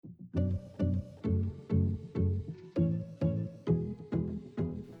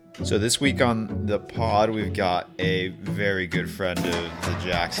So this week on the pod, we've got a very good friend of the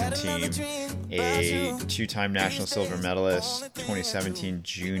Jackson team, a two-time national silver medalist, 2017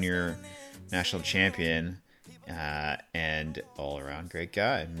 junior national champion, and all-around great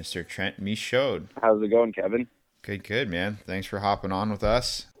guy, Mr. Trent Michaud. How's it going, Kevin? Good, man. Thanks for hopping on with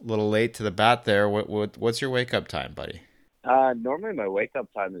us. A little late to the bat there. What's your wake-up time, buddy? Normally my wake up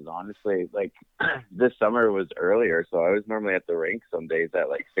time is honestly like this summer was earlier, so I was normally at the rink some days at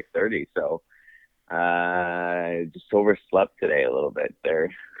like 6:30. So just overslept today a little bit there.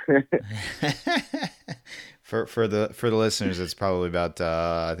 For the listeners, it's probably about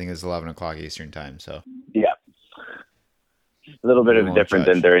I think it's 11 o'clock Eastern time. So yeah, a little bit of a different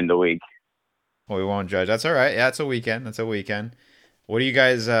than during the week. Well, we won't judge. That's all right. Yeah, it's a weekend. What do you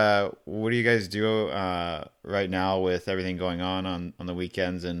guys do right now with everything going on the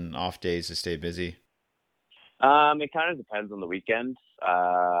weekends and off days to stay busy? It kind of depends on the weekend.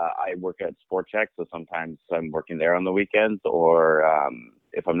 I work at Sport Check, so sometimes I'm working there on the weekends, or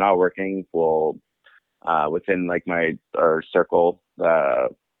if I'm not working, within like our circle,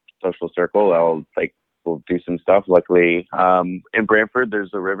 social circle, we'll do some stuff. Luckily, in Brantford,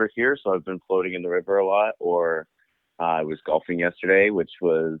 there's a river here, so I've been floating in the river a lot, or I was golfing yesterday, which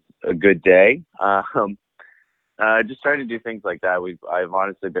was a good day. Just trying to do things like that. I've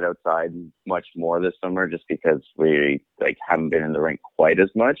honestly been outside much more this summer just because we haven't been in the rink quite as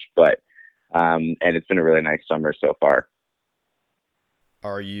much, but and it's been a really nice summer so far.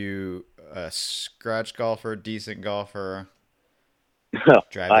 Are you a scratch golfer, decent golfer?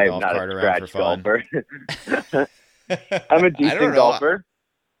 Drive the golf cart around for fun? Golfer. I'm a decent golfer.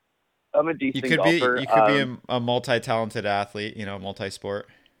 I'm a decent golfer. You could be a multi-talented athlete, multi-sport.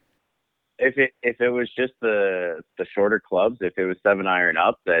 If it was just the shorter clubs, if it was 7-iron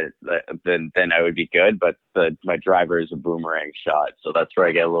up, then I would be good. But my driver is a boomerang shot, so that's where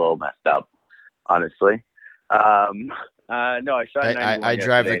I get a little messed up, honestly. No, I shot. I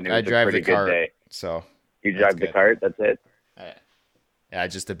drive the cart. Day. So you drive the cart. That's it. Yeah,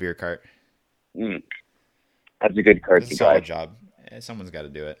 just a beer cart. That's a good cart to drive. Job. Someone's got to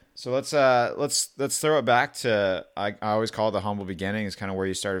do it. So let's throw it back to I always call it the humble beginnings, kind of where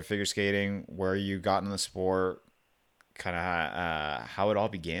you started figure skating, where you got in the sport, kind of how it all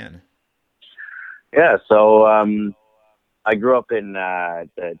began. Yeah, so I grew up in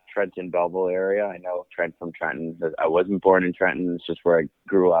the Trenton Belleville area. I know Trent from Trenton. I wasn't born in Trenton. It's just where I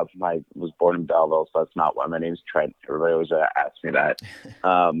grew up. I was born in Belleville, so that's not why my name's Trent. Everybody always asks me that.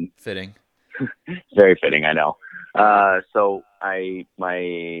 Fitting. Very fitting, I know. So my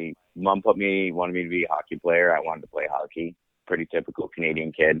mom wanted me to be a hockey player. I wanted to play hockey. Pretty typical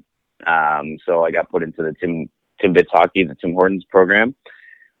Canadian kid. So I got put into the Timbits hockey, the Tim Hortons program.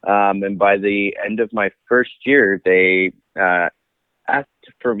 And by the end of my first year, they asked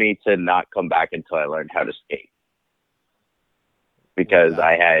for me to not come back until I learned how to skate. Because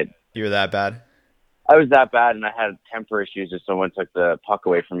you were that bad? I was that bad, and I had temper issues if someone took the puck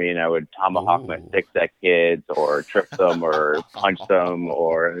away from me, and I would tomahawk my sticks at kids or trip them or punch them.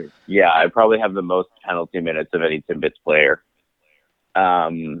 I probably have the most penalty minutes of any Timbits player.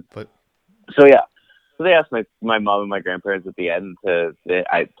 So they asked my mom and my grandparents at the end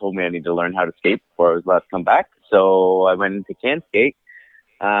I told me I need to learn how to skate before I was allowed to come back. So I went into Can Skate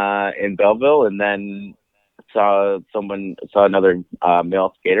in Belleville, and then saw another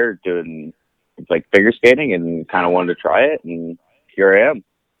male skater doing figure skating and kind of wanted to try it, and here I am.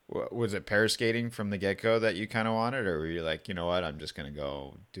 Was it pair skating from the get-go that you kind of wanted, or were you like, you know what, I'm just going to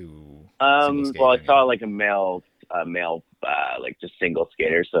go do well, I saw a male just single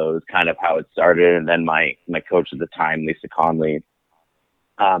skater, so it was kind of how it started. And then my coach at the time, Lisa Conley,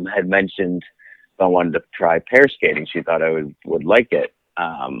 had mentioned if I wanted to try pair skating, she thought I would like it.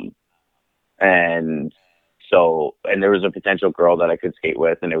 And there was a potential girl that I could skate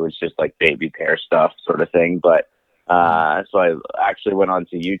with, and it was just like baby pair stuff sort of thing. But so I actually went on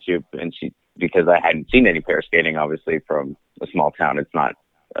to YouTube, because I hadn't seen any pair skating, obviously from a small town, it's not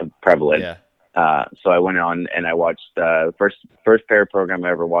prevalent. Yeah. So I went on and I watched the first pair program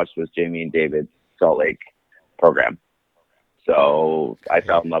I ever watched was Jamie and David's Salt Lake program. So I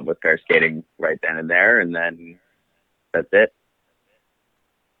fell in love with pair skating right then and there, and then that's it.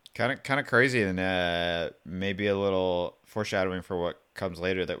 Kind of crazy, and maybe a little foreshadowing for what comes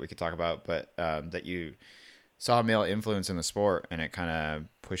later that we could talk about. But that you saw male influence in the sport, and it kind of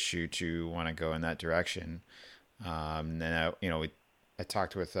pushed you to want to go in that direction. And then I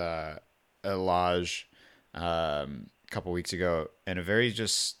talked with Elaj a couple weeks ago, and a very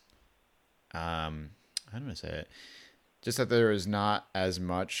just how do I say it? Just that there is not as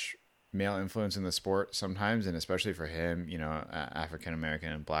much male influence in the sport sometimes, and especially for him, African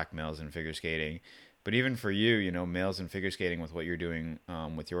American and black males in figure skating. But even for you, males in figure skating with what you're doing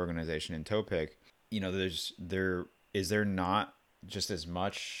with your organization in Topic, is there not just as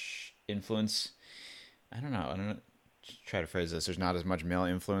much influence? I don't know. Try to phrase this. There's not as much male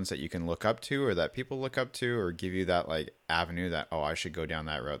influence that you can look up to, or that people look up to, or give you that like avenue that, oh, I should go down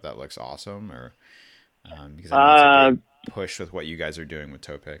that road. That looks awesome. Or because I know it's a big push with what you guys are doing with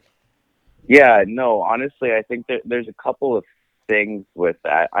Topic. Yeah, no, honestly, I think that there's a couple of things with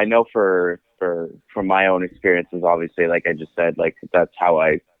that. I know from my own experiences, obviously, like I just said, like that's how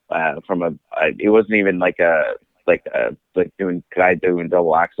it wasn't even like doing guy doing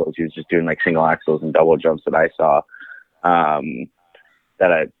double axles. He was just doing like single axles and double jumps that I saw,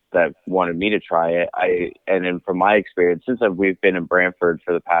 that wanted me to try it. And then from my experience, since we've been in Brantford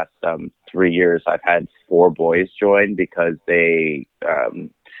for the past 3 years, I've had 4 boys join because they,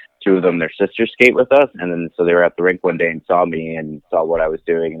 2 of them, their sisters skate with us. And then, so they were at the rink one day and saw me and saw what I was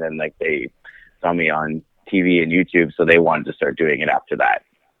doing. And then like they saw me on TV and YouTube. So they wanted to start doing it after that.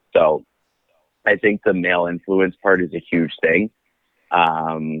 So I think the male influence part is a huge thing.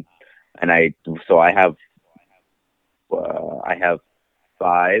 And I have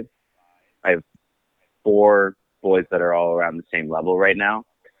 4 boys that are all around the same level right now.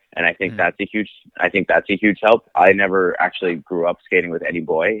 And I think that's a huge help. I never actually grew up skating with any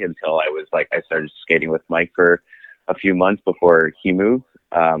boy until I started skating with Mike for a few months before he moved.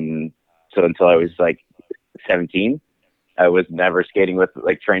 So until I was like 17, I was never training with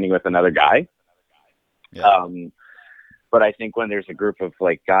another guy. Yeah. But I think when there's a group of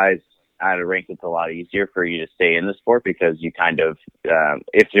like guys at a rink, it's a lot easier for you to stay in the sport because you kind of,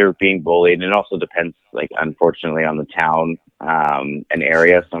 if you're being bullied, and it also depends, like, unfortunately on the town, and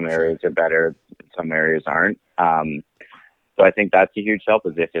area. Some areas are better, some areas aren't. So I think that's a huge help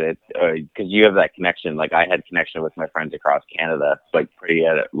is if because you have that connection. Like I had connection with my friends across Canada, like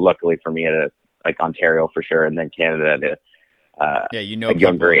luckily for me at like Ontario for sure. And then Canada at a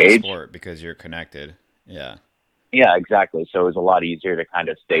younger age sport because you're connected. Yeah. Yeah, exactly. So it was a lot easier to kind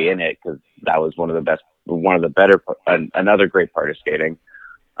of stay in it because that was another great part of skating.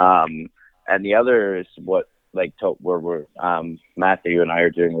 And the other is where Matthew and I are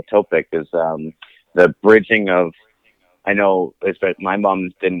doing with Topic is the bridging of. I know my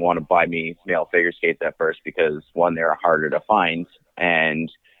mom didn't want to buy me male figure skates at first because one, they were harder to find,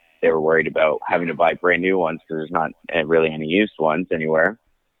 and they were worried about having to buy brand new ones because there's not really any used ones anywhere,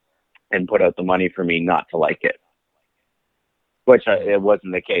 and put out the money for me not to like it. Which it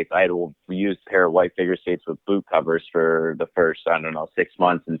wasn't the case. I had a used pair of white figure skates with boot covers for the first, 6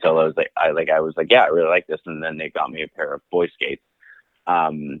 months until I was like, yeah, I really like this. And then they got me a pair of boy skates.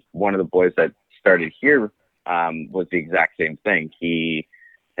 One of the boys that started here was the exact same thing.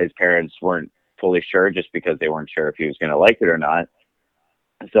 His parents weren't fully sure just because they weren't sure if he was going to like it or not.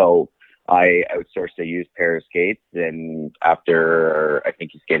 So I outsourced a used pair of skates, and after I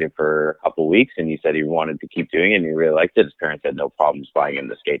think he skated for a couple of weeks, and he said he wanted to keep doing it, and he really liked it. His parents had no problems buying him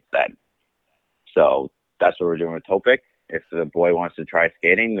the skates then. So that's what we're doing with Topic. If the boy wants to try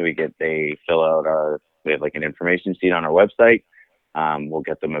skating, they fill out we have like an information sheet on our website. We'll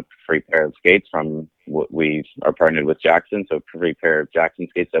get them a free pair of skates from what we are partnered with Jackson, so a free pair of Jackson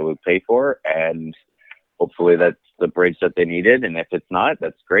skates that we pay for, and hopefully that's the bridge that they needed. And if it's not,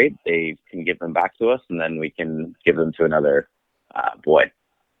 that's great. They can give them back to us, and then we can give them to another boy.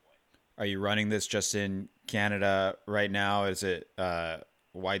 Are you running this just in Canada right now? Is it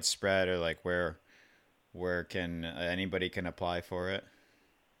widespread, or like where can anybody can apply for it?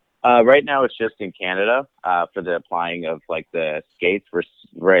 Right now it's just in Canada for the applying of like the skates.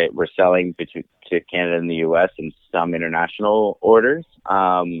 We're selling to Canada and the US and some international orders.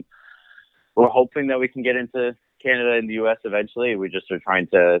 We're hoping that we can get into Canada and the US eventually. We just are trying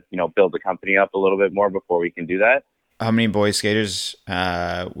to, build the company up a little bit more before we can do that. How many boy skaters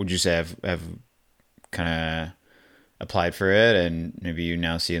would you say have kind of applied for it, and maybe you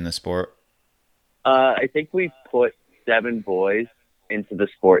now see in the sport? I think we've put 7 boys into the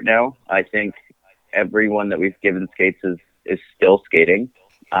sport now. I think everyone that we've given skates is still skating.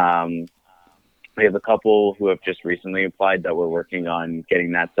 We have a couple who have just recently applied that we're working on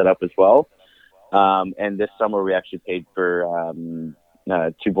getting that set up as well. And this summer we actually paid for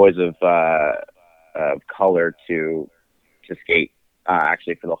 2 boys of color to skate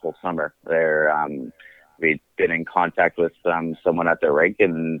actually for the whole summer. We've been in contact with someone at their rink,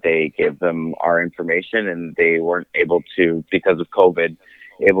 and they gave them our information, and they weren't able to, because of COVID,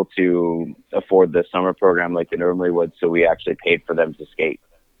 afford the summer program like they normally would. So we actually paid for them to skate.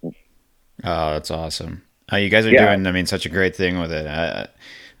 Oh, that's awesome. You guys are doing, such a great thing with it.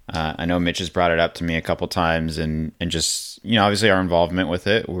 I know Mitch has brought it up to me a couple times, and just obviously our involvement with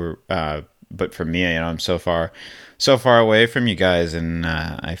it. But for me, I'm so far away from you guys, and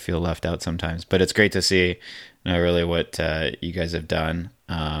I feel left out sometimes. But it's great to see, really what you guys have done.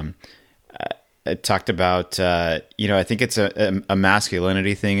 I talked about, I think it's a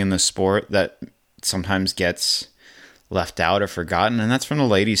masculinity thing in the sport that sometimes gets left out or forgotten. And that's from the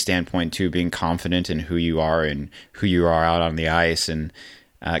ladies' standpoint too, being confident in who you are and who you are out on the ice. And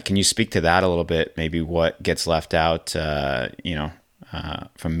can you speak to that a little bit? Maybe what gets left out,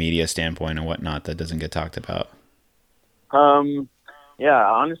 from media standpoint and whatnot that doesn't get talked about? Yeah,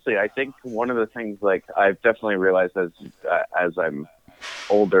 honestly, I think one of the things, like, I've definitely realized as I'm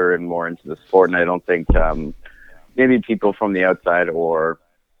older and more into the sport, and I don't think maybe people from the outside or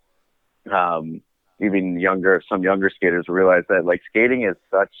even some younger skaters realize that, like, skating is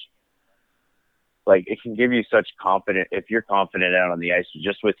such, like, it can give you such confidence. If you're confident out on the ice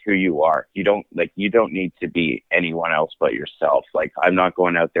just with who you are, you don't need to be anyone else but yourself. Like, I'm not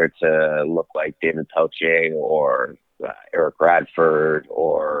going out there to look like David Peltier or Eric Radford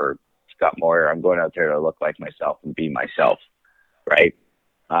or Scott Moyer. I'm going out there to look like myself and be myself. Right.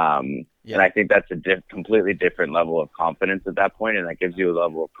 Yeah. And I think that's a completely different level of confidence at that point. And that gives you a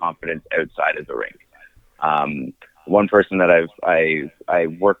level of confidence outside of the rink. One person that I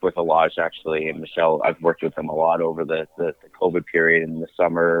work with a lot, actually, and Michelle, I've worked with them a lot over the COVID period in the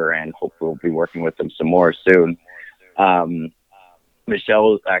summer, and hope we'll be working with them some more soon.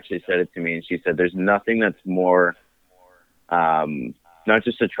 Michelle actually said it to me, and she said, there's nothing that's more, not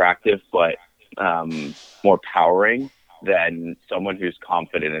just attractive, but more powering than someone who's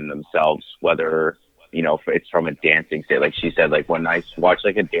confident in themselves, whether, if it's from a dancing state. Like she said, like, when I watch,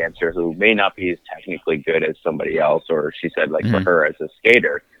 like, a dancer who may not be as technically good as somebody else, or she said, like, for her as a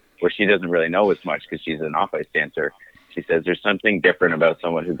skater, where she doesn't really know as much because she's an off-ice dancer, she says there's something different about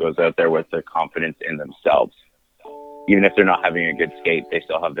someone who goes out there with the confidence in themselves. Even if they're not having a good skate, they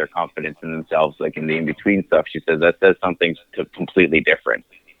still have their confidence in themselves, like in the in-between stuff. She says that says something completely different.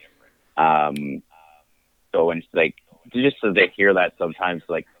 So when, like, just so they hear that sometimes,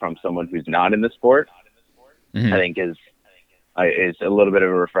 like, from someone who's not in the sport, I think is a little bit of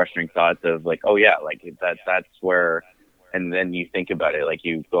a refreshing thought of, like, oh yeah, like, that's where, and then you think about it, like,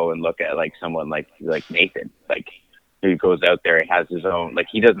 you go and look at, like, someone like Nathan, like, who goes out there, he has his own, like,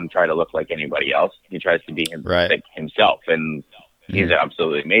 he doesn't try to look like anybody else. He tries to be like himself, and he's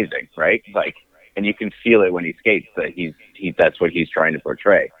absolutely amazing, right? Like, and you can feel it when he skates that that's what he's trying to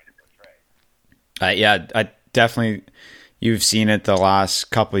portray. Yeah, I definitely, you've seen it the last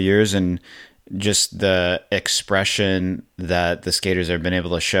couple of years, and just the expression that the skaters have been able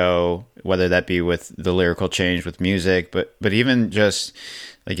to show, whether that be with the lyrical change with music, but even just,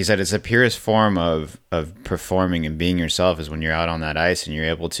 like you said, it's the purest form of performing and being yourself is when you're out on that ice and you're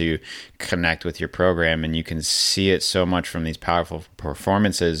able to connect with your program, and you can see it so much from these powerful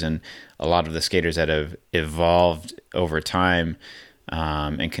performances. And a lot of the skaters that have evolved over time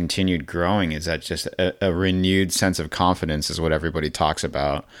and continued growing is that just a renewed sense of confidence is what everybody talks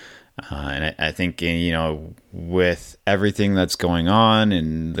about. And I think, with everything that's going on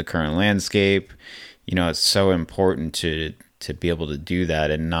in the current landscape, it's so important to be able to do that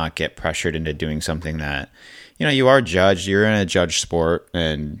and not get pressured into doing something that, you are judged. You're in a judged sport,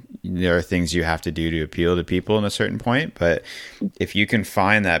 and there are things you have to do to appeal to people in a certain point. But if you can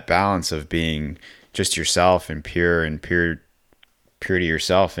find that balance of being just yourself and pure to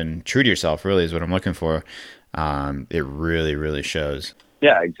yourself and true to yourself, really is what I'm looking for. It really, really shows.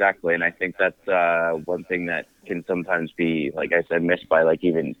 Yeah, exactly. And I think that's one thing that can sometimes be, like I said, missed by, like,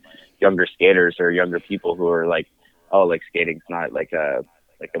 even younger skaters or younger people who are like, oh, like, skating's not like a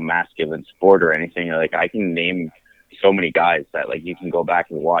masculine sport or anything. Like, I can name so many guys that, like, you can go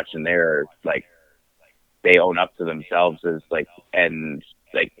back and watch, and they're like, they own up to themselves as, like, and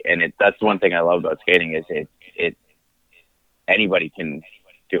that's one thing I love about skating is it anybody can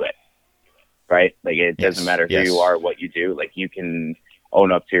do it, right? Like, it doesn't matter who you are, what you do. Like, you can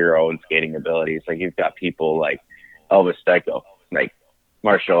own up to your own skating abilities. Like, you've got people like Elvis Steichel, like,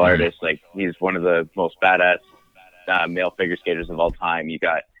 martial artist. Like, he's one of the most badass male figure skaters of all time. You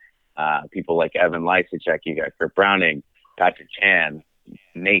got people like Evan Lysacek, you got Kurt Browning, Patrick Chan,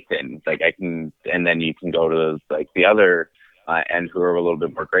 Nathan. Like, and then you can go to, like, the other end who are a little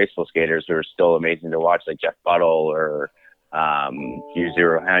bit more graceful skaters who are still amazing to watch, like Jeff Buttle or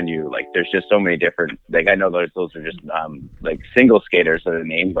Yuzuru Hanyu. Like, there's just so many different, like, I know those are just like single skaters that are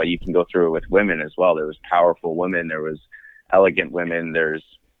named, but you can go through it with women as well. There was powerful women, there was elegant women, there's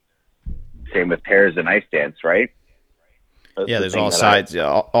same with pairs and ice dance, right? Yeah, there's all sides,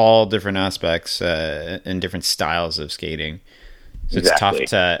 all different aspects and different styles of skating. So it's tough Exactly.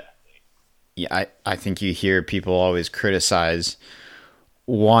 to, yeah, I think you hear people always criticize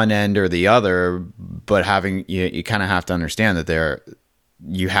one end or the other, but you kind of have to understand that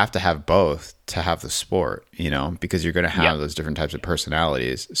you have to have both to have the sport, because you're going to Yeah. have those different types of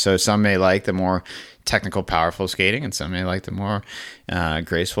personalities. So some may like the more technical, powerful skating, and some may like the more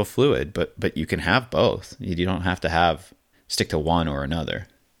graceful, fluid. But you can have both. You don't have to stick to one or another.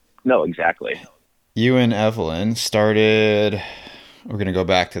 No, exactly. You and Evelyn started. We're going to go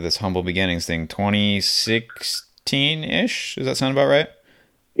back to this humble beginnings thing, 2016 ish. Does that sound about right?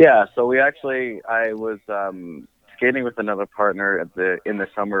 Yeah. So I was skating with another partner in the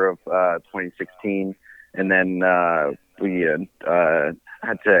summer of 2016, and then we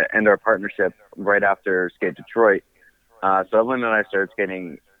had to end our partnership right after Skate Detroit. So Evelyn and I started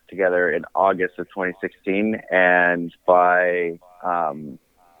skating together in August of 2016, and by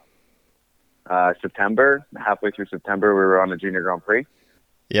September, halfway through September, we were on the Junior Grand Prix.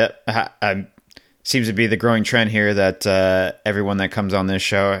 Yeah, seems to be the growing trend here that everyone that comes on this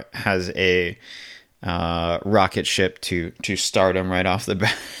show has a rocket ship to stardom right off the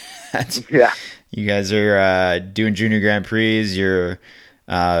bat. Yeah. You guys are doing Junior Grand Prix. You're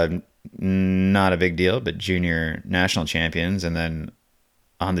not a big deal, but junior national champions, and then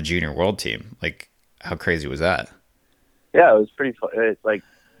on the junior world team. Like, how crazy was that? Yeah, it was pretty fun. It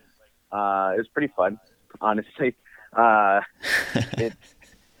was pretty fun, honestly.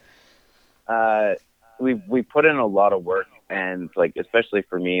 We put in a lot of work, and like, especially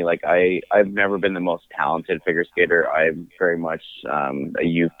for me, like I've never been the most talented figure skater. I'm very much,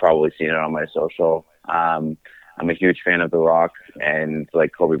 you've probably seen it on my social. I'm a huge fan of The Rock and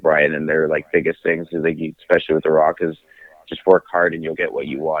like Kobe Bryant, and their like biggest things is like, especially with The Rock, is just work hard and you'll get what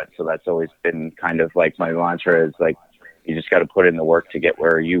you want. So that's always been kind of like my mantra, is like, you just got to put in the work to get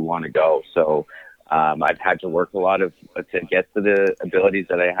where you want to go. So I've had to work a lot to get to the abilities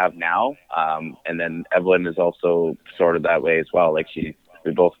that I have now. And then Evelyn is also sort of that way as well. Like we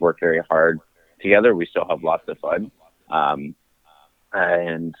both work very hard together. We still have lots of fun.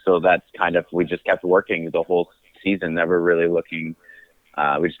 And so that's kind of, we just kept working the whole season, never really looking.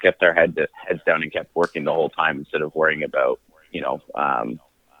 We just kept our heads down and kept working the whole time instead of worrying about,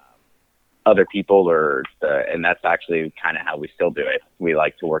 other people and that's actually kind of how we still do it. We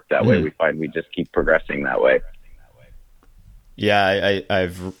like to work that way. We find we just keep progressing that way. Yeah,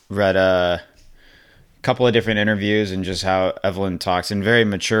 I've read a couple of different interviews and just how Evelyn talks, and very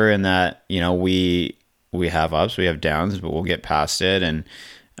mature in that, we have ups, we have downs, but we'll get past it, and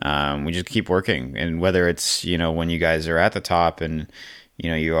we just keep working. And whether it's, when you guys are at the top and,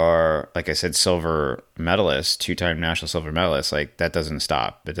 you are, like I said, silver medalist, 2-time national silver medalist, like that doesn't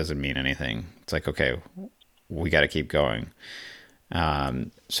stop. It doesn't mean anything. It's like, okay, we got to keep going.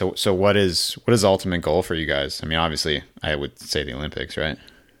 So what is the ultimate goal for you guys? I mean, obviously I would say the Olympics, right?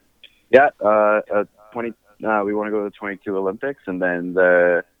 Yeah. 20, we want to go to the 22 Olympics and then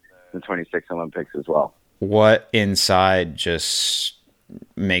the 26 Olympics as well. What inside just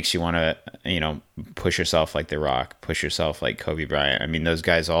makes you want to, push yourself like The Rock, push yourself like Kobe Bryant? I mean, those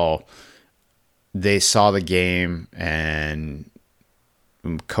guys they saw the game, and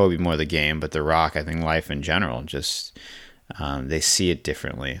Kobe more the game, but The Rock, I think life in general, just they see it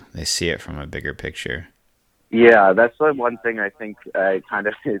differently. They see it from a bigger picture. Yeah, that's the one thing I think I kind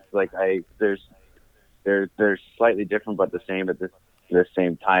of, it's like they're slightly different but the same at the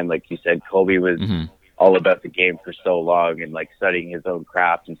same time. Like you said, Kobe was all about the game for so long, and like studying his own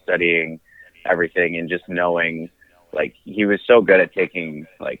craft and studying everything, and just knowing, like, he was so good at taking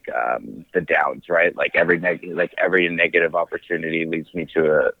like the downs, right? Like every negative opportunity leads me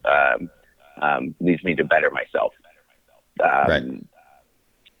to better myself. Right.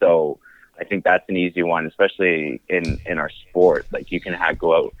 So I think that's an easy one, especially in our sport. Like, you can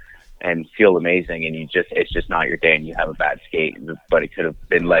go out and feel amazing, and it's just not your day, and you have a bad skate, but it could have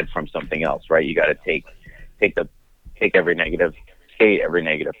been led from something else, right? You got to take every negative skate, every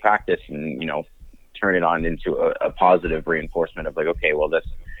negative practice, and turn it on into a positive reinforcement of like, okay, well, this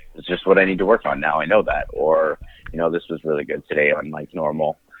is just what I need to work on now. I know that, or this was really good today on like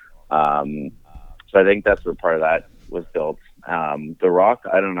normal. So I think that's where part of that was built. The Rock,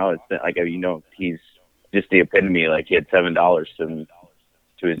 I don't know. It's been, like, he's just the epitome. Like, he had $7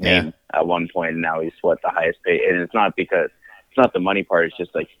 to his name at one point, and now he's the highest paid. And it's not the money part. It's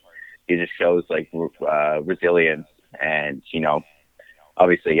just like, he just shows like resilience, and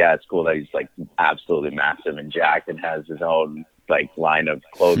obviously, yeah, it's cool that he's like absolutely massive and jacked and has his own like line of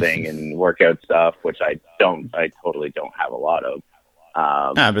clothing and workout stuff, which I totally don't have a lot of.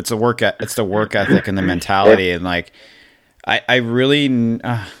 But it's the work ethic and the mentality, and like I really,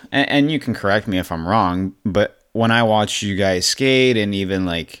 and you can correct me if I'm wrong, but when I watch you guys skate and even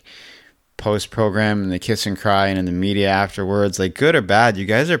like post program and the kiss and cry and in the media afterwards, like good or bad, you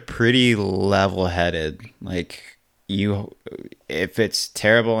guys are pretty level headed. Like you, if it's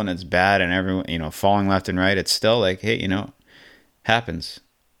terrible and it's bad and everyone, you know, falling left and right, it's still like, hey, you know, happens.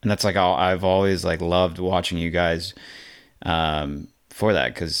 And that's like I've always like loved watching you guys for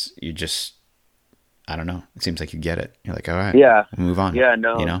that, because you just, I don't know, it seems like you get it. You're like, all right, Yeah. we'll move on. Yeah,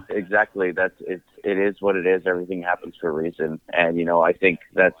 no, you know, exactly. It is what it is. Everything happens for a reason. And, you know, I think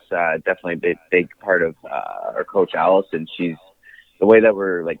that's definitely a big part of our coach Allison. She's, the way that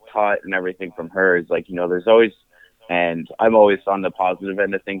we're like taught and everything from her is like, you know, there's always, and I'm always on the positive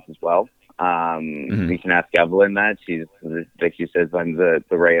end of things as well. We can ask Evelyn that. She's, like she says, I'm the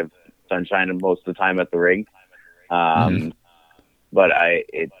ray of sunshine most of the time at the rink. But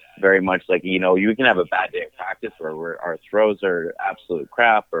it's very much like, you know, you can have a bad day of practice where our throws are absolute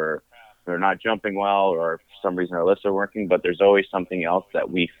crap, or they're not jumping well, or for some reason our lifts are working, but there's always something else that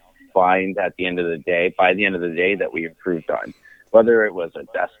we find by the end of the day that we improved on. Whether it was a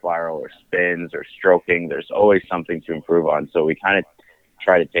death spiral or spins or stroking, there's always something to improve on. So we kind of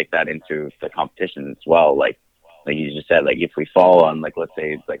try to take that into the competition as well. Like you just said, like if we fall on, like, let's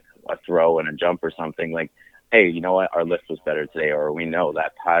say like a throw and a jump or something, like, hey, you know what, our lift was better today, or we know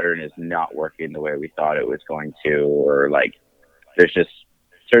that pattern is not working the way we thought it was going to, or like there's just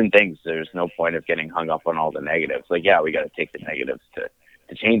certain things. There's no point of getting hung up on all the negatives. Like, yeah, we got to take the negatives to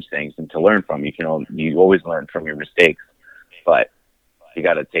change things and to learn from. You always learn from your mistakes, but you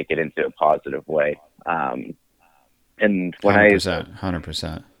got to take it into a positive way. And when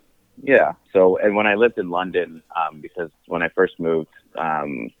 100%. Yeah. So, and when I lived in London, because when I first moved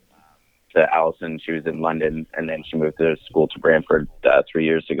to Allison, she was in London, and then she moved to school to Brantford 3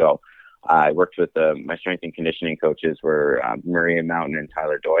 years ago. I worked with my strength and conditioning coaches were Maria Mountain and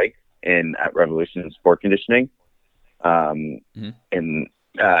Tyler Doig at Revolution Sport Conditioning. And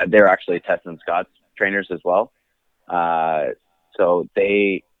they're actually Tess and Scott's trainers as well. So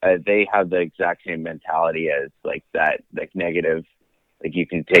they have the exact same mentality as like that, like negative, like you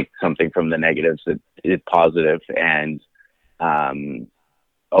can take something from the negatives that is positive, and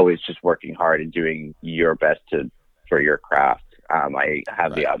always just working hard and doing your best for your craft. I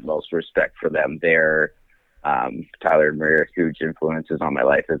have the utmost respect for them. They're Tyler and Maria are huge influences on my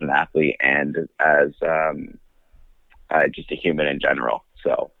life as an athlete and as just a human in general.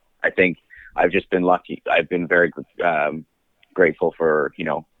 So I think I've just been lucky. I've been very grateful for, you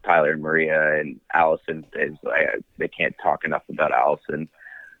know, Tyler and Maria, and Allison. They can't talk enough about Allison.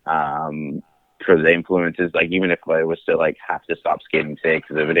 For the influences, like even if I was to like have to stop skating today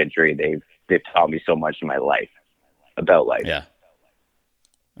because of an injury, they've taught me so much in my life about life. Yeah.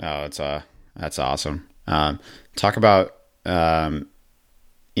 Oh, that's awesome. Talk about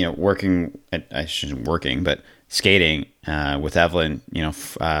you know, but skating with Evelyn. You know,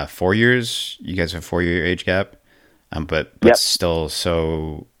 4 years. You guys have 4 year age gap, but Yep. Still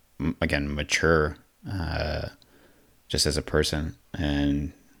so again mature, just as a person.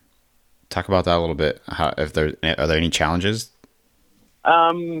 And talk about that a little bit. Are there any challenges?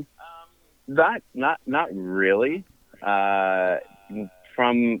 Not really. So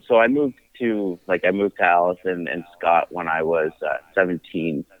I moved to Allison and Scott when I was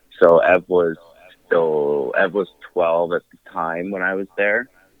 17. So Ev was 12 at the time when I was there,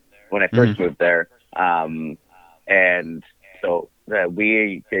 when I first moved there. And so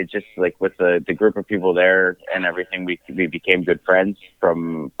it just like with the group of people there and everything, we became good friends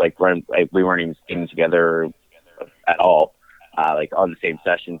from like when we weren't even skating together at all, like on the same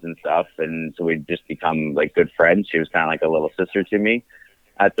sessions and stuff. And so we'd just become like good friends. She was kind of like a little sister to me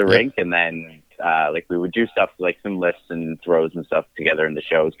at the rink. And then like we would do stuff like some lifts and throws and stuff together in the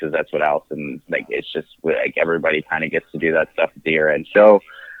shows, because that's what Allison, like, it's just like everybody kind of gets to do that stuff at the year-end show.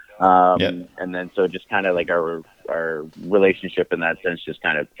 And then so just kind of like our relationship in that sense just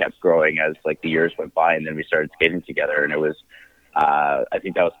kind of kept growing as like the years went by, and then we started skating together. And it was I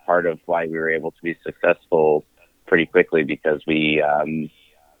think that was part of why we were able to be successful pretty quickly, because we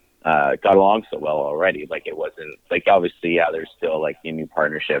got along so well already. Like it wasn't like, obviously, yeah, there's still like a new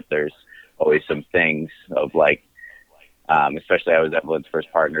partnership, there's always some things of like especially I was Evelyn's first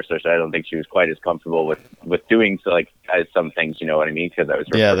partner, so I don't think she was quite as comfortable with doing so, like, as some things, you know what I mean? Because I was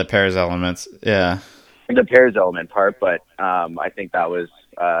the pairs elements, the pairs element part. But I think that was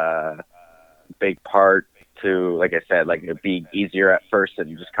a big part to, like I said, like it be easier at first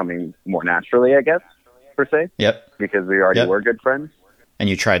and just coming more naturally, I guess, per se. Yep. Because we already were good friends. And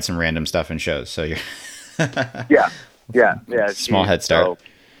you tried some random stuff in shows, so you're yeah. Small head start. So,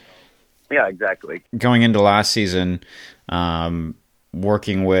 yeah, exactly. Going into last season,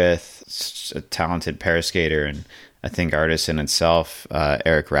 working with a talented para skater and I think artist in itself,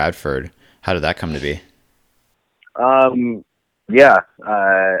 Eric Radford. How did that come to be? Yeah,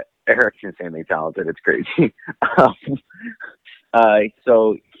 Eric's insanely talented. It's crazy.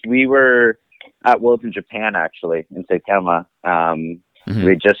 So we were at Worlds in Japan, actually, in Saitama. Mm-hmm.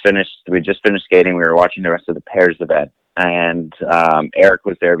 We just finished skating. We were watching the rest of the pairs event, and Eric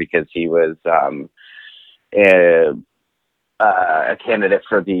was there because he was a candidate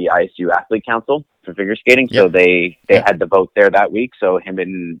for the ISU Athlete Council for figure skating. Yep. So they had the vote there that week. So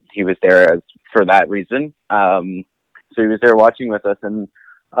he was there for that reason. So he was there watching with us, and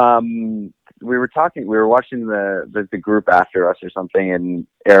we were watching the group after us or something, and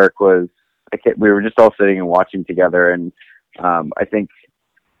Eric we were just all sitting and watching together, and I think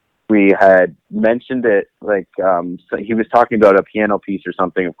we had mentioned it, like, so he was talking about a piano piece or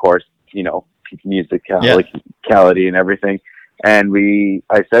something, of course, musicality and everything. And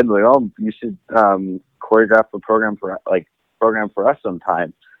I said, like, oh, you should choreograph a program for us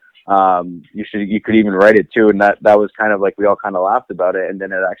sometime. You could even write it too. And that was kind of like, we all kind of laughed about it. And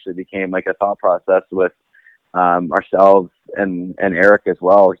then it actually became like a thought process with ourselves and Eric as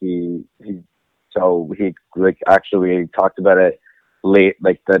well. We talked about it late,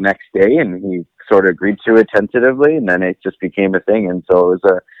 like the next day, and he sort of agreed to it tentatively, and then it just became a thing. And so it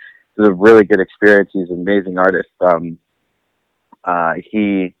was a really good experience. He's an amazing artist. One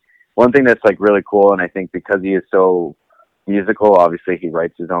thing that's like really cool, and I think because he is so musical, obviously he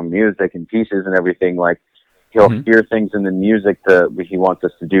writes his own music and pieces and everything, like he'll hear things in the music that he wants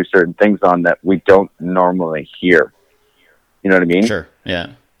us to do certain things on that we don't normally hear. You know what I mean? Sure.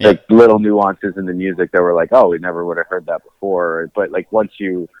 Yeah. Like little nuances in the music that were like, oh, we never would have heard that before. But like once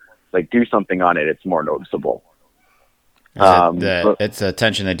you like do something on it, it's more noticeable. It's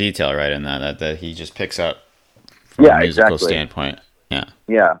attention to detail, right? In that he just picks up from a musical standpoint. Yeah.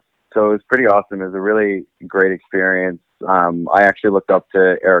 Yeah. So it was pretty awesome. It was a really great experience. I actually looked up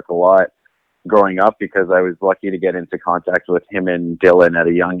to Eric a lot growing up because I was lucky to get into contact with him and Dylan at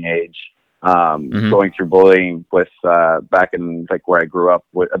a young age. Going through bullying with back in like where I grew up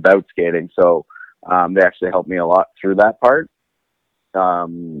about skating. So they actually helped me a lot through that part.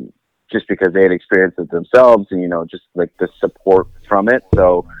 Just because they had experienced it themselves and, just like the support from it.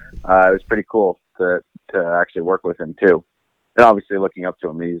 So it was pretty cool to actually work with him too. And obviously looking up to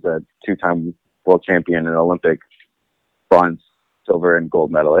him, he's a 2-time world champion and Olympic bronze, silver, and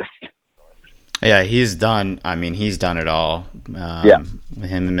gold medalist. Yeah, he's done it all. Him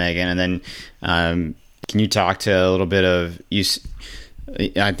and Megan. And then can you talk to a little bit of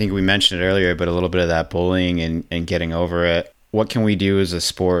I think we mentioned it earlier, but a little bit of that bullying and getting over it. What can we do as a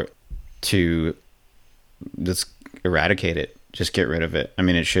sport to just eradicate it? Just get rid of it. I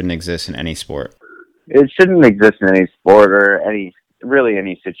mean, it shouldn't exist in any sport. It shouldn't exist in any sport or any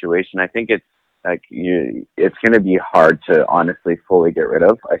situation. I think it's like it's going to be hard to honestly fully get rid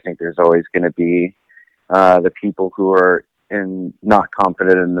of. I think there's always going to be the people who are not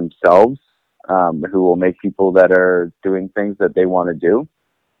confident in themselves, who will make people that are doing things that they want to do.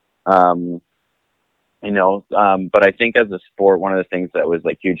 But I think as a sport, one of the things that was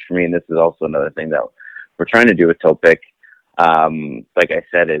like huge for me, and this is also another thing that we're trying to do with Topic, like I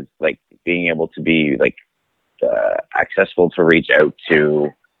said, is like being able to be like accessible to reach out to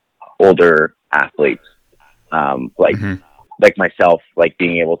older athletes, like myself, like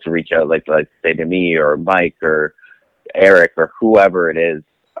being able to reach out, like say to me or Mike or Eric or whoever it is,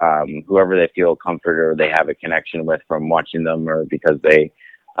 whoever they feel comfort or they have a connection with from watching them or because they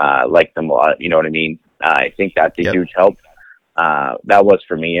like them a lot. You know what I mean? I think that's a huge help. That was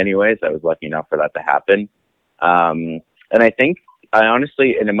for me anyways. I was lucky enough for that to happen. And I think I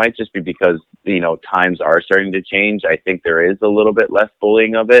honestly, and it might just be because, times are starting to change. I think there is a little bit less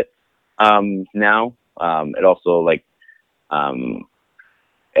bullying of it now. It also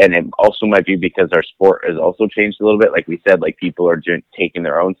and it also might be because our sport has also changed a little bit. Like we said, like people are taking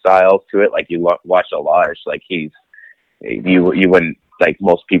their own styles to it. Like you watch Elijah, like you wouldn't, like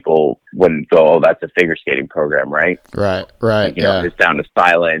most people wouldn't go, oh, that's a figure skating program, right? Right. Like, it's down to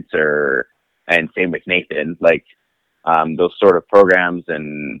silence and same with Nathan, like those sort of programs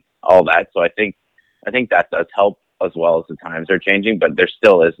and all that. So I think that does help as well as the times are changing, but there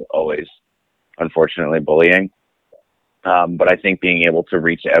still is always, unfortunately, bullying. But I think being able to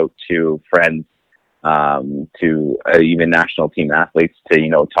reach out to friends, to even national team athletes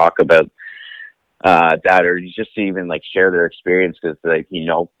to, talk about that, or just to even like share their experience, because like,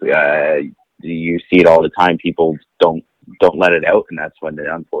 you see it all the time. People don't let it out, and that's when it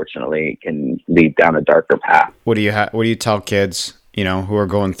unfortunately can lead down a darker path. What do you tell kids, who are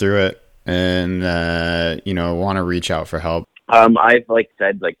going through it and, want to reach out for help? I've like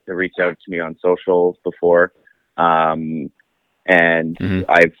said like to reach out to me on socials before, and Mm-hmm.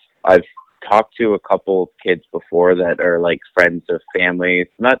 I've talked to a couple kids before that are like friends of family,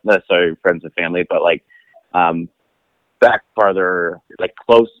 not necessarily friends of family, but like back farther, like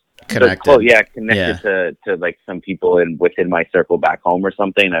close. Connected. Yeah, connected to like some people within my circle back home or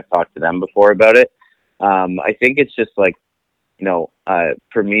something. I've talked to them before about it. I think it's just like,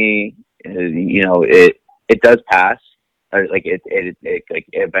 for me, it does pass. Like it like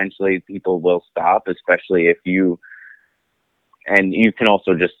eventually people will stop, especially if you can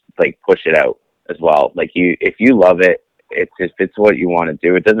also just like push it out as well. Like if you love it, if it's what you want to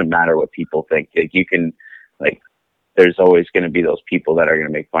do, it doesn't matter what people think. Like you can, like, there's always going to be those people that are going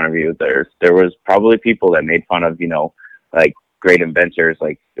to make fun of you. There was probably people that made fun of, like great inventors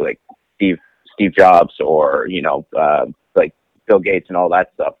like Steve Jobs or, like Bill Gates and all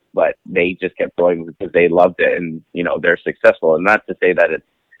that stuff, but they just kept going because they loved it and, they're successful. And not to say that it's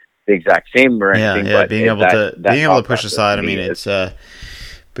the exact same or anything, but being able to push aside. I mean, it's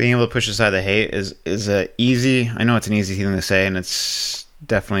being able to push aside the hate is easy. I know it's an easy thing to say, and it's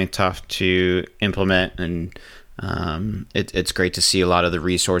definitely tough to implement. And it's great to see a lot of the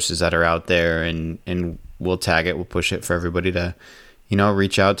resources that are out there, and we'll tag it, we'll push it for everybody to,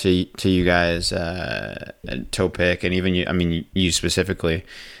 reach out to you guys, Topic, and even you. I mean, you specifically,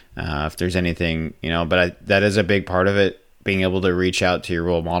 if there's anything, But that is a big part of it. Being able to reach out to your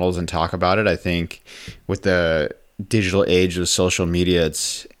role models and talk about it. I think with the digital age of social media,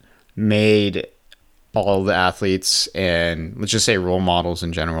 it's made all the athletes and let's just say role models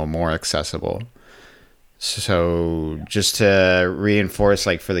in general more accessible. So just to reinforce,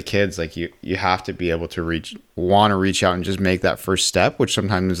 like for the kids, like you have to be able to reach out and just make that first step, which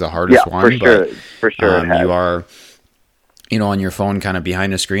sometimes is the hardest one. For sure. You are, on your phone, kind of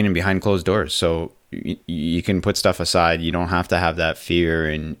behind a screen and behind closed doors. So you can put stuff aside. You don't have to have that fear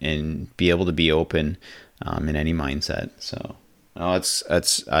and be able to be open in any mindset. So I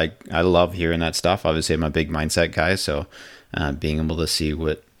love hearing that stuff. Obviously, I'm a big mindset guy, so being able to see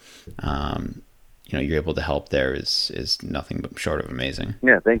what you're able to help there is nothing but short of amazing.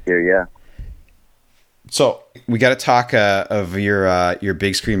 Yeah, thank you. Yeah. So we got to talk of your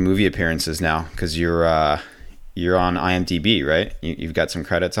big screen movie appearances now, because you're on IMDb, right? You've got some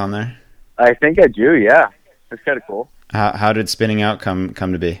credits on there. I think I do. Yeah, it's kind of cool. How did Spinning Out come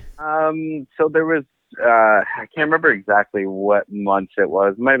to be? So there was I can't remember exactly what month it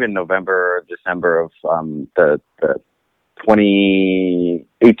was. It might have been November or December of the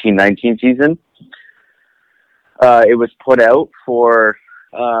 2018-19 season. It was put out for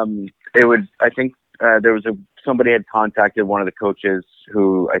there was somebody had contacted one of the coaches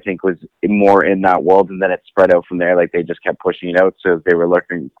who I think was more in that world, and then it spread out from there. Like they just kept pushing it out. So they were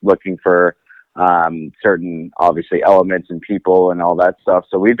looking for certain, obviously, elements and people and all that stuff.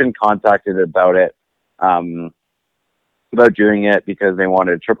 So we've been contacted about it, about doing it, because they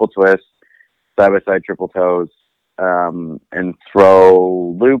wanted a triple twist, side-by-side triple toes, and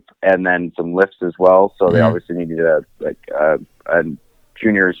throw loop, and then some lifts as well. So they obviously needed a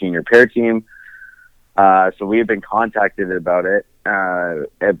junior or senior pair team. So we had been contacted about it,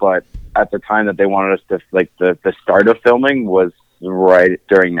 but at the time that they wanted us to, like, the start of filming was right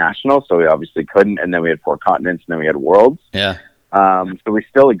during national, so we obviously couldn't. And then we had 4 continents, and then we had Worlds. Yeah. So we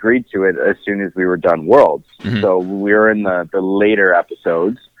still agreed to it as soon as we were done Worlds. Mm-hmm. So we were in the later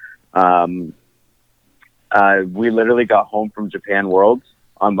episodes. We literally got home from Japan Worlds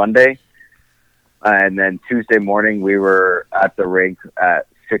on Monday, and then Tuesday morning we were at the rink at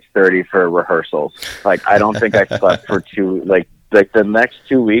 6:30 for rehearsals. Like, I don't think I slept for like the next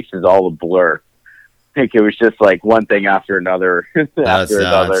 2 weeks is all a blur. I think it was just like one thing after another.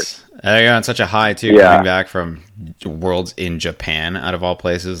 Another. You're on such a high too, coming back from Worlds in Japan, out of all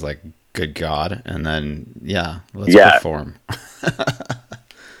places. Like, good God. And then, let's perform.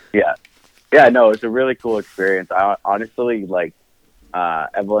 Yeah, no, it's a really cool experience. I honestly, like,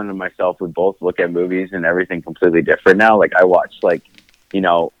 Evelyn and myself, we both look at movies and everything completely different now. Like, I watch, like,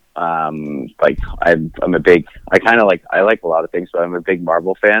 like I like a lot of things, but I'm a big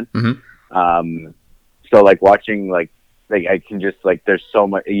Marvel fan. Mm-hmm. So like watching, like I can just, like, there's so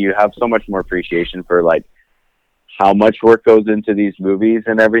much, you have so much more appreciation for, like, how much work goes into these movies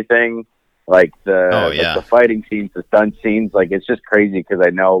and everything. Like the fighting scenes, the stunt scenes, like, it's just crazy. Because I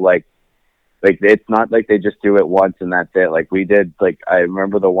know, like it's not like they just do it once and that's it. Like, we did, like, I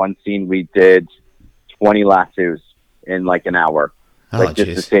remember the one scene we did 20 lassos in like an hour. Like,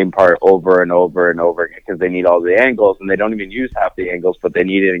 just the same part over and over and over again, because they need all the angles, and they don't even use half the angles, but they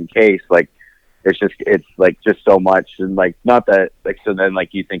need it in case. Like, it's like just so much, and like not that like so then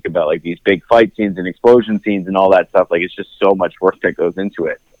like you think about like these big fight scenes and explosion scenes and all that stuff, like it's just so much work that goes into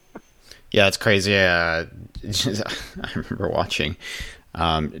it. Yeah, it's crazy. I remember watching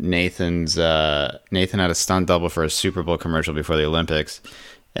Nathan had a stunt double for a Super Bowl commercial before the Olympics,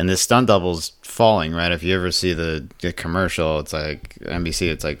 and this stunt double's falling, right? If you ever see the commercial, it's like NBC,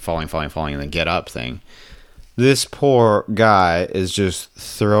 it's like falling, and then get up thing. This poor guy is just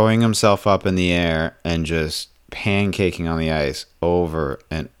throwing himself up in the air and just pancaking on the ice over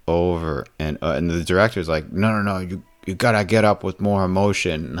and over, and the director's like, no, you gotta get up with more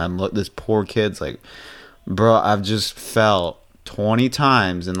emotion. And this poor kid's like, bro, I've just fell 20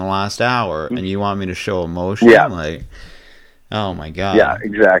 times in the last hour, and you want me to show emotion? Yeah. Like, oh my god. Yeah,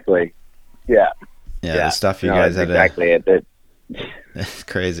 exactly. Yeah. The stuff you guys had exactly it. It's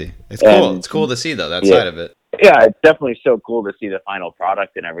crazy. It's cool. It's cool to see though, that side of it. Yeah, it's definitely so cool to see the final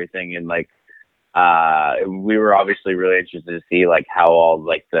product and everything, and like we were obviously really interested to see like how all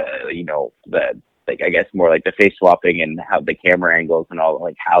like the like I guess more like the face swapping and how the camera angles and all,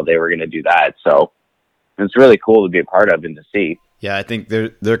 like how they were going to do that. So it's really cool to be a part of and to see. Yeah, I think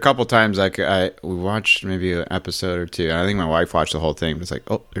there are a couple times we watched maybe an episode or two, and I think my wife watched the whole thing. But it's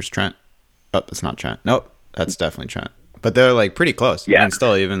like, oh, there's Trent. Oh, that's not Trent. Nope, that's definitely Trent. But they're like pretty close. Yeah. And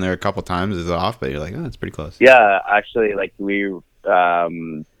still, even there are a couple times it's off, but you're like, oh, it's pretty close. Yeah, actually, like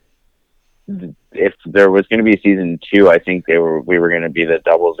if there was going to be season 2, I think we were going to be the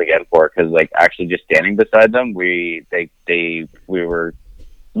doubles again for it, because like actually just standing beside them, we were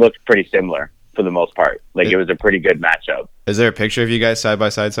looked pretty similar for the most part. Like it was a pretty good matchup. Is there a picture of you guys side by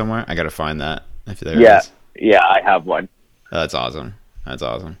side somewhere? I got to find that. If there is. Yeah, yeah, I have one. That's awesome.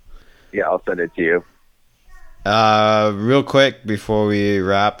 Yeah, I'll send it to you. Real quick before we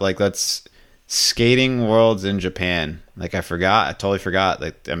wrap, like let's skating worlds in Japan. Like I totally forgot.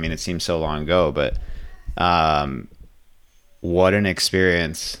 Like, I mean, it seems so long ago, but what an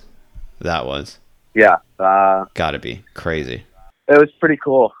experience that was. Yeah. Gotta be crazy. It was pretty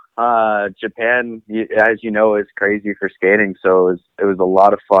cool. Japan, as you know, is crazy for skating. So it was a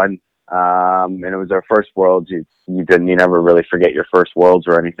lot of fun. And it was our first worlds. You never really forget your first worlds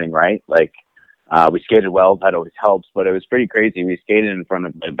or anything, right? Like, we skated well, that always helps, but it was pretty crazy. We skated in front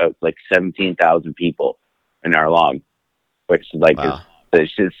of about like 17,000 people in our long, which like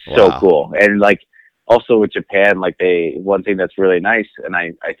is just so cool. And like also with Japan, like one thing that's really nice, and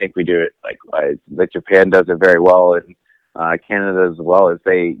I think we do it like Japan does it very well, and Canada as well, is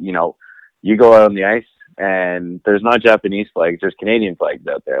you go out on the ice and there's not Japanese flags, there's Canadian flags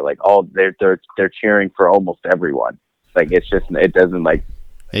out there. Like they're cheering for almost everyone. Like it doesn't like.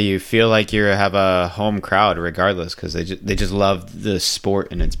 You feel like you have a home crowd regardless, because they just love the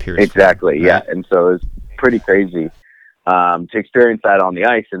sport and its purest exactly form, right? Right? Yeah, and so it's pretty crazy to experience that on the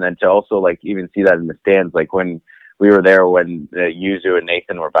ice, and then to also like even see that in the stands. Like when we were there when Yuzu and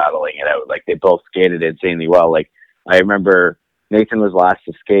Nathan were battling it out, like they both skated insanely well. Like I remember Nathan was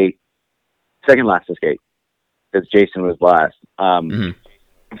second last to skate because Jason was last.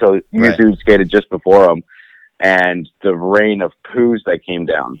 So Yuzu skated just before him. And the rain of poos that came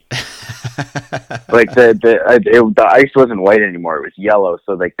down, like the ice wasn't white anymore; it was yellow.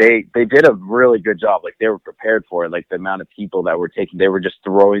 So like they did a really good job. Like they were prepared for it. Like the amount of people that were taking, they were just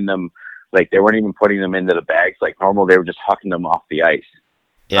throwing them. Like they weren't even putting them into the bags like normal. They were just hucking them off the ice.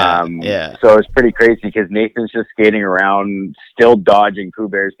 Yeah. So it's pretty crazy because Nathan's just skating around, still dodging Pooh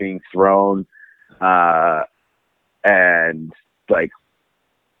Bears being thrown, and like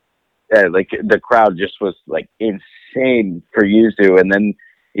the crowd just was like insane for Yuzu, and then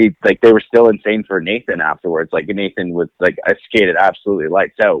they were still insane for Nathan afterwards. Like Nathan was like, I skated absolutely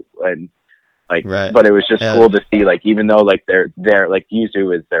lights out, and like, but it was just cool to see, like, even though like they're like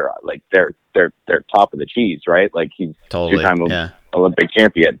Yuzu is their top of the cheese, right? Like he's two-time Olympic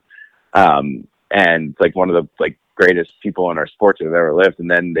champion, and like one of the like greatest people in our sports that have ever lived. And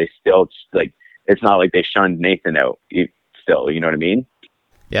then they still like, it's not like they shunned Nathan out. Still, you know what I mean?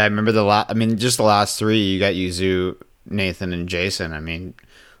 Yeah, I remember just the last three. You got Yuzu, Nathan, and Jason. I mean,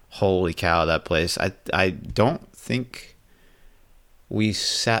 holy cow, that place. I don't think we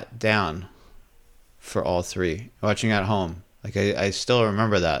sat down for all three watching at home. Like I still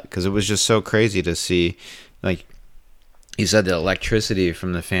remember that because it was just so crazy to see. Like you said, the electricity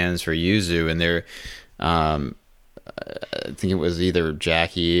from the fans for Yuzu, and they're I think it was either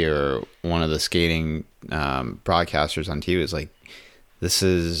Jackie or one of the skating broadcasters on TV was like, this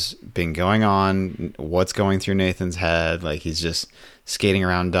has been going on. What's going through Nathan's head? Like he's just skating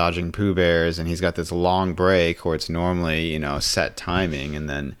around dodging Pooh Bears, and he's got this long break where it's normally set timing, and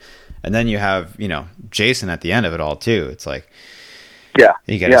then you have Jason at the end of it all too. It's like Yeah,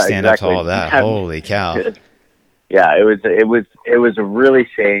 You got to stand up to all that. Holy cow! Yeah, it was a really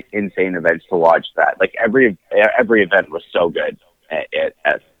insane event to watch. That like every event was so good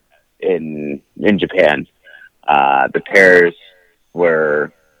in Japan. The pairs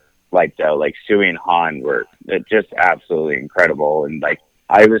were like Sui and Han were just absolutely incredible, and like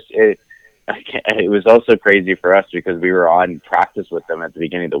it was also crazy for us because we were on practice with them at the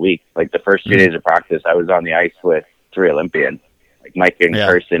beginning of the week. Like the first 2 days of practice, I was on the ice with 3 Olympians, like Mike and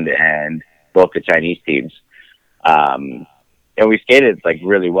Kirsten and both the Chinese teams. And we skated like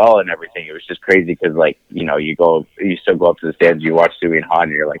really well and everything. It was just crazy because like, you know, you still go up to the stands, you watch Sui and Han,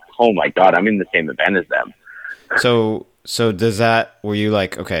 and you're like, oh my God, I'm in the same event as them. So were you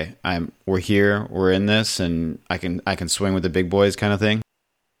like, okay, we're here, we're in this, and I can swing with the big boys kind of thing?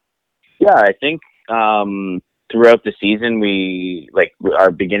 Yeah, I think throughout the season, our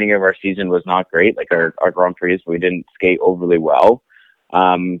beginning of our season was not great. Like our Grand Prix, we didn't skate overly well.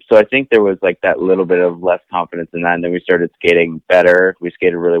 So I think there was like that little bit of less confidence in that. And then we started skating better. We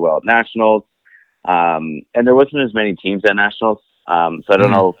skated really well at nationals. And there wasn't as many teams at nationals. So I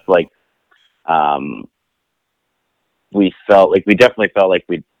don't know if we definitely felt like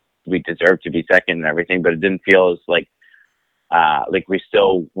we deserved to be second and everything, but it didn't feel as like we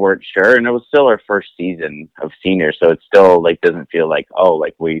still weren't sure, and it was still our first season of senior, so it still like doesn't feel like, oh,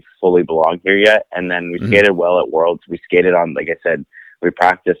 like we fully belong here yet. And then we skated well at Worlds. We skated on, like I said, we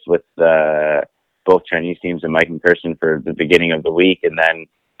practiced with both Chinese teams and Mike and Kirsten for the beginning of the week, and then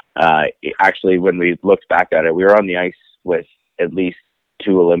actually when we looked back at it, we were on the ice with at least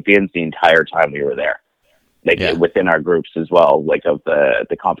 2 Olympians the entire time we were there, within our groups as well, like of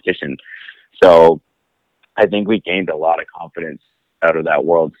the competition. So I think we gained a lot of confidence out of that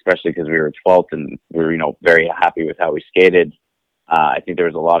World, especially because we were 12th and we were, very happy with how we skated. I think there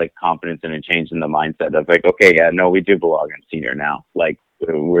was a lot of confidence and a change in the mindset of like, okay, yeah, no, we do belong in senior now. Like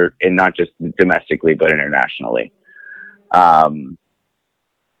we're in not just domestically, but internationally. And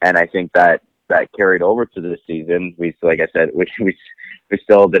I think that carried over to this season. Like I said, we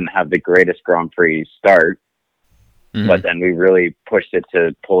still didn't have the greatest Grand Prix start, but then we really pushed it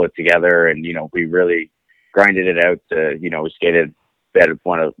to pull it together. And, we really grinded it out to, we skated at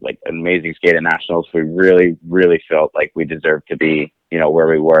one of like an amazing skate at nationals. We really, really felt like we deserved to be, where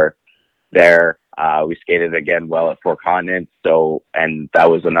we were there. We skated again well at Four Continents. So, and that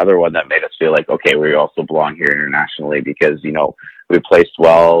was another one that made us feel like, okay, we also belong here internationally because, we placed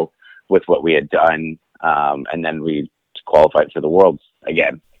well with what we had done. And then we qualified for the Worlds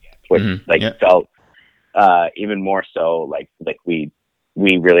again, which felt even more so like we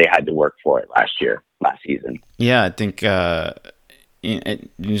really had to work for it last season. Yeah, I think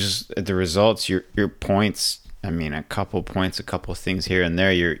just the results, your points. I mean, a couple points, a couple things here and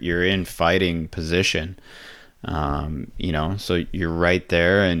there. You're in fighting position, so you're right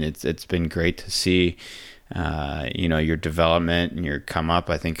there, and it's been great to see, your development and your come up.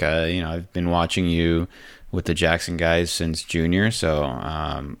 I think I've been watching you with the Jackson guys since junior, so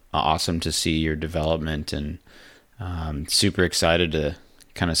awesome to see your development, and super excited to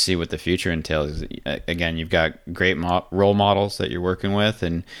kind of see what the future entails. Again, you've got great role models that you're working with,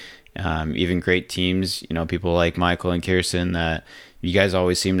 and even great teams, people like Michael and Kirsten, that you guys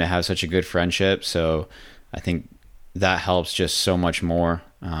always seem to have such a good friendship. So I think that helps just so much more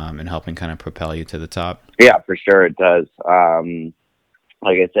in helping kind of propel you to the top. Yeah, for sure it does.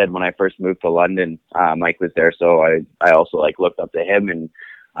 Like I said, when I first moved to London, Mike was there. So I also looked up to him, and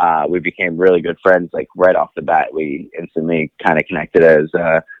we became really good friends. Like right off the bat, we instantly kind of connected as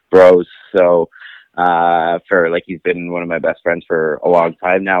bros. So he's been one of my best friends for a long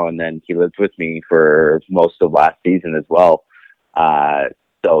time now, and then he lived with me for most of last season as well.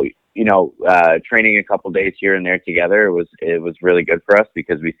 Training a couple days here and there together, it was really good for us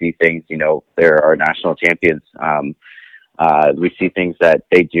because we see things. They're our national champions. We see things that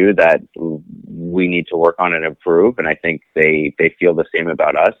they do that we need to work on and improve. And I think they feel the same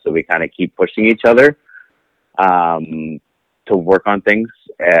about us. So we kind of keep pushing each other to work on things.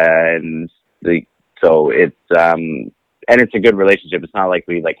 And it's a good relationship. It's not like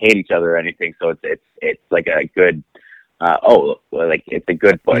we hate each other or anything. So it's like a good, it's a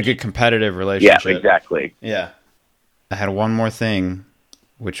good push. A good competitive relationship. Yeah, exactly. Yeah. I had one more thing,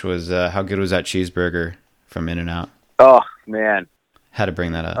 which was how good was that cheeseburger from In-N-Out? Oh, man. Had to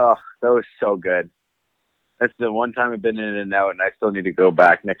bring that up. Oh, that was so good. That's the one time I've been in and out, and I still need to go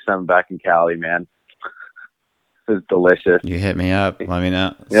back next time I'm back in Cali, man. It was delicious. You hit me up. Let me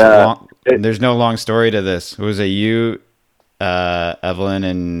know. Yeah. There's no long story to this. Was it you, Evelyn,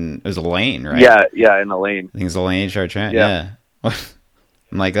 and it was Elaine, right? Yeah, and Elaine. I think it's Elaine Chartrand. Yeah.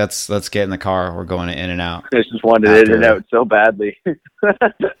 I'm like, let's get in the car. We're going to In-N-Out. I just wanted In-N-Out so badly.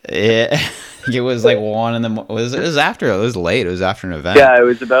 Yeah, it was like 1 in the it was after, it was late. It was after an event. Yeah, it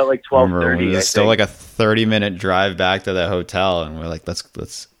was about like 12:30. It was still like a 30-minute drive back to the hotel, and we're like, let's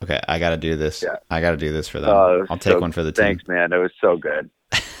okay, I got to do this. Yeah. I got to do this for them. I'll take one for the team. Thanks, man. It was so good.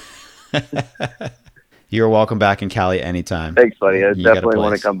 You're welcome back in Cali anytime. Thanks, buddy. I definitely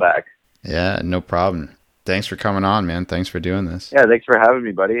want to come back. Yeah, no problem. Thanks for coming on, man. Thanks for doing this. Yeah, thanks for having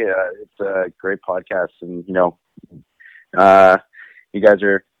me, buddy. It's a great podcast, and you guys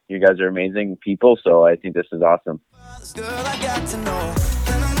are amazing people. So I think this is awesome. It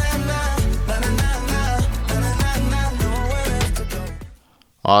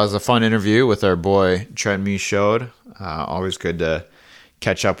was a fun interview with our boy Trent Michaud. Always good to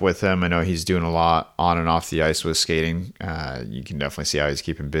catch up with him. I know he's doing a lot on and off the ice with skating. You can definitely see how he's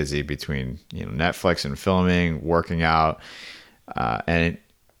keeping busy between Netflix and filming, working out, and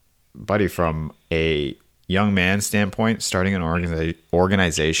buddy, from a young man standpoint, starting an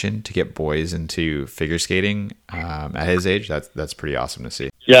organization to get boys into figure skating at his age, that's pretty awesome to see.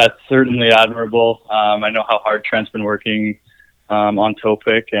 Yeah, it's certainly admirable. I know how hard Trent's been working on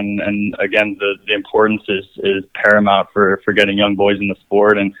Topic, and again, the importance is paramount for getting young boys in the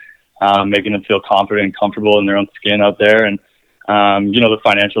sport and making them feel confident and comfortable in their own skin out there. And the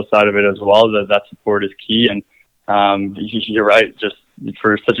financial side of it as well, that support is key. And you're right, just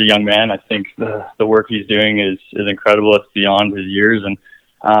for such a young man, I think the work he's doing is incredible. It's beyond his years. And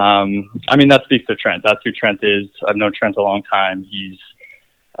that speaks to Trent. That's who Trent is. I've known Trent a long time. He's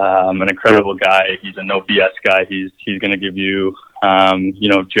an incredible guy. He's a no BS guy. He's going to give you,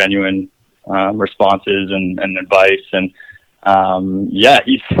 genuine responses and advice. And you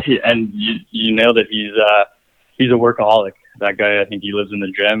nailed it. He's a workaholic. That guy, I think he lives in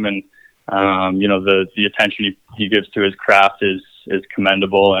the gym, and the attention he gives to his craft is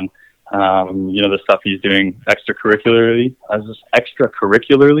commendable. And the stuff he's doing extracurricularly.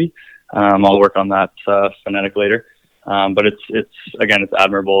 I'll work on that phonetic later. But it's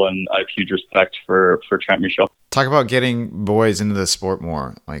admirable, and I have huge respect for Trent Michaud. Talk about getting boys into the sport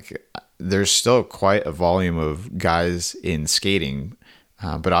more. Like, there's still quite a volume of guys in skating,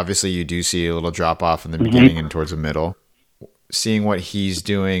 but obviously you do see a little drop off in the beginning and towards the middle. Seeing what he's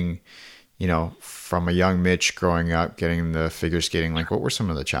doing, from a young Mitch growing up, getting the figure skating, like, what were some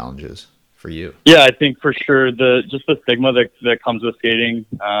of the challenges for you? Yeah, I think for sure the stigma that comes with skating,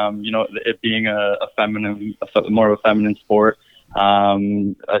 it being more of a feminine sport. I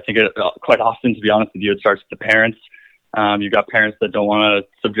think quite often, to be honest with you, it starts with the parents. You've got parents that don't want to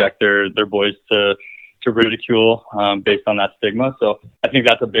subject their boys to ridicule based on that stigma. So I think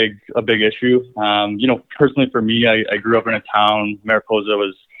that's a big issue. Personally for me, I grew up in a town. Mariposa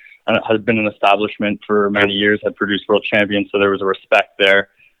has been an establishment for many years, had produced world champions, so there was a respect there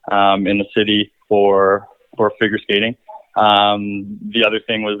in the city for figure skating. The other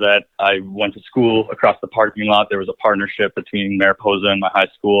thing was that I went to school across the parking lot. There was a partnership between Mariposa and my high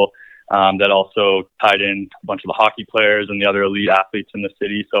school that also tied in a bunch of the hockey players and the other elite athletes in the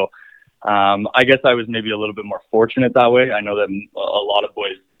city. So I guess I was maybe a little bit more fortunate that way. I know that a lot of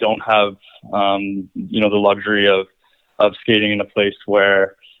boys don't have, the luxury of skating in a place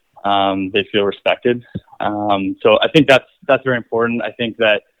where they feel respected. So I think that's very important. I think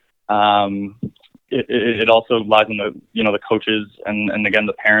that it also lies in the coaches and again,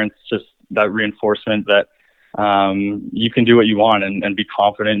 the parents, just that reinforcement that you can do what you want and be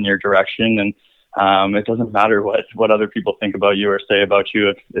confident in your direction. And it doesn't matter what other people think about you or say about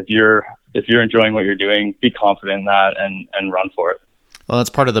you. If you're enjoying what you're doing, be confident in that and run for it. Well, that's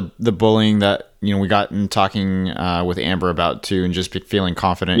part of the bullying that, we got in talking with Amber about too, and just feeling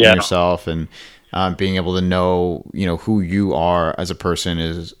confident in yourself and being able to know, who you are as a person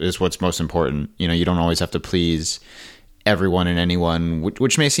is what's most important. You don't always have to please everyone and anyone,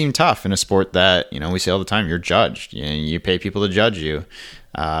 which may seem tough in a sport that, we say all the time, you're judged. You pay people to judge you.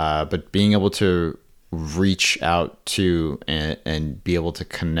 But being able to reach out to and be able to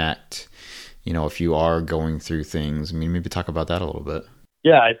connect, if you are going through things, maybe talk about that a little bit.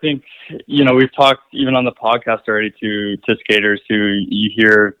 Yeah, I think, we've talked even on the podcast already to skaters who you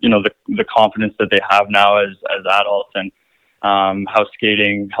hear, the confidence that they have now as adults and how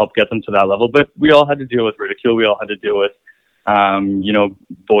skating helped get them to that level. But we all had to deal with ridicule. We all had to deal with,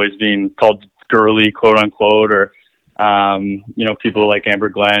 boys being called girly, quote unquote, or, people like Amber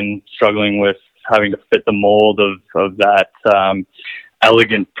Glenn struggling with having to fit the mold of that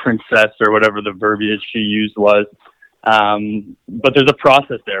elegant princess or whatever the verbiage she used was. But there's a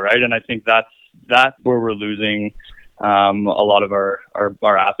process there, right? And I think that's where we're losing a lot of our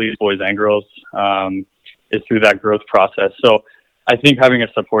athletes, boys and girls, is through that growth process. So I think having a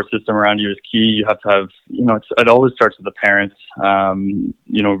support system around you is key. You have to have, it always starts with the parents,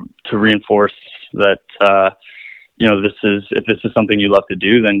 to reinforce that, if this is something you love to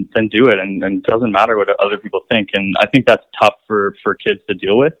do, then do it. And it doesn't matter what other people think. And I think that's tough for kids to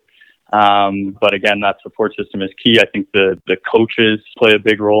deal with. But again, that support system is key. I think the coaches play a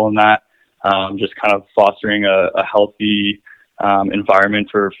big role in that. Just kind of fostering a healthy environment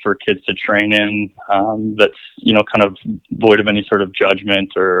for kids to train in, that's, kind of void of any sort of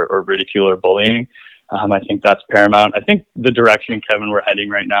judgment or ridicule or bullying. I think that's paramount. I think the direction, Kevin, we're heading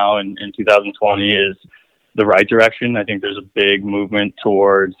right now in 2020 is the right direction. I think there's a big movement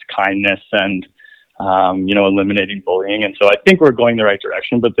towards kindness and, eliminating bullying. And so I think we're going the right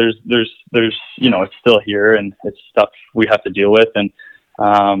direction, but there's, it's still here and it's stuff we have to deal with. And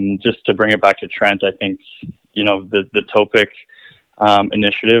just to bring it back to Trent, I think, the Topic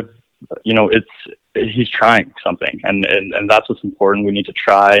initiative, he's trying something and that's what's important. We need to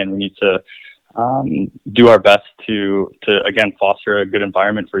try and we need to do our best to again foster a good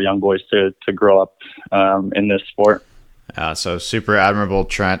environment for young boys to grow up in this sport. So super admirable,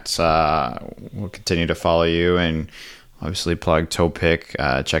 Trent. We'll continue to follow you and obviously plug Topic.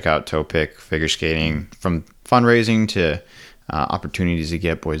 Check out Topic figure skating, from fundraising to opportunities to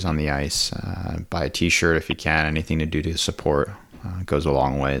get boys on the ice. Buy a t-shirt if you can. Anything to do to support goes a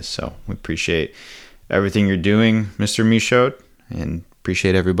long ways. So we appreciate everything you're doing, Mr. Michaud, and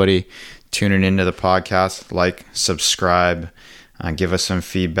appreciate everybody tuning into the podcast. Like, subscribe, give us some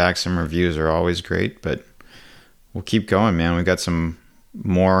feedback. Some reviews are always great, but we'll keep going, man. We've got some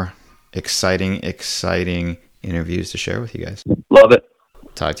more exciting interviews to share with you guys. Love it.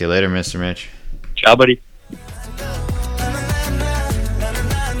 Talk to you later, Mr. Mitch. Ciao, buddy.